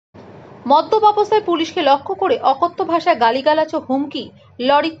মদ্যপ অবস্থায় পুলিশকে লক্ষ্য করে অকথ্য ভাষায় গালিগালাজ ও হুমকি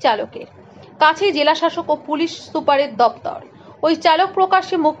লরির চালকের। কাছেই জেলা শাসক ও পুলিশ সুপারের দপ্তর। ওই চালক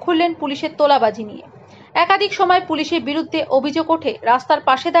প্রকাশ্যে মুখ খুললেন পুলিশের তোলাবাজি নিয়ে। একাধিক সময় পুলিশের বিরুদ্ধে অভিযোগ ওঠে রাস্তার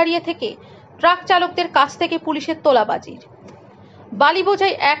পাশে দাঁড়িয়ে থেকে ট্রাক চালকদের কাছ থেকে পুলিশের তোলাবাজির। বালি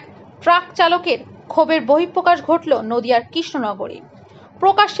বোঝাই এক ট্রাক চালকের ক্ষোভের বহিঃপ্রকাশ ঘটল নদিয়ার কৃষ্ণনগরে।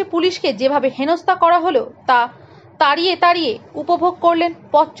 প্রকাশ্যে পুলিশকে যেভাবে হেনস্থা করা হলো তা তাড়িয়ে তাড়িয়ে উপভোগ করলেন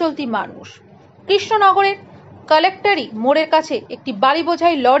পথ চলতি মানুষ। কৃষ্ণনগরের কালেক্টরি মোড়ের কাছে একটি বালি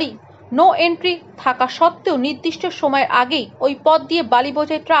বোঝাই লরি নো এন্ট্রি থাকা সত্ত্বেও নির্দিষ্ট সময়ের আগেই ওই পথ দিয়ে বালি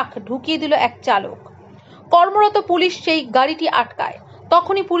বোঝাই ট্রাক ঢুকিয়ে দিল এক চালক। কর্মরত পুলিশ সেই গাড়িটি আটকায়।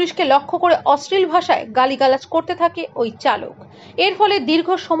 তখনই পুলিশকে লক্ষ্য করে অশ্লীল ভাষায় গালিগালাজ করতে থাকে ওই চালক। এর ফলে দীর্ঘ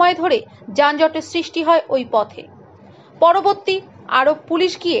সময় ধরে যানজটের সৃষ্টি হয় ওই পথে। পরবর্তী আরও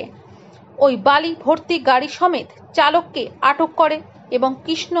পুলিশ গিয়ে ওই বালি ভর্তি গাড়ি সমেত চালককে আটক করে এবং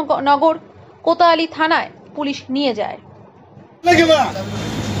কৃষ্ণনগর কোতোয়ালি থানায় পুলিশ নিয়ে যায়।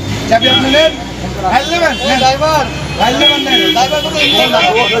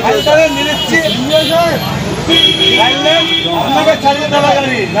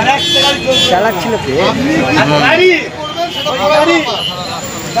 চালাচ্ছিল কে?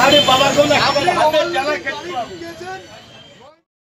 গাড়ি বাবার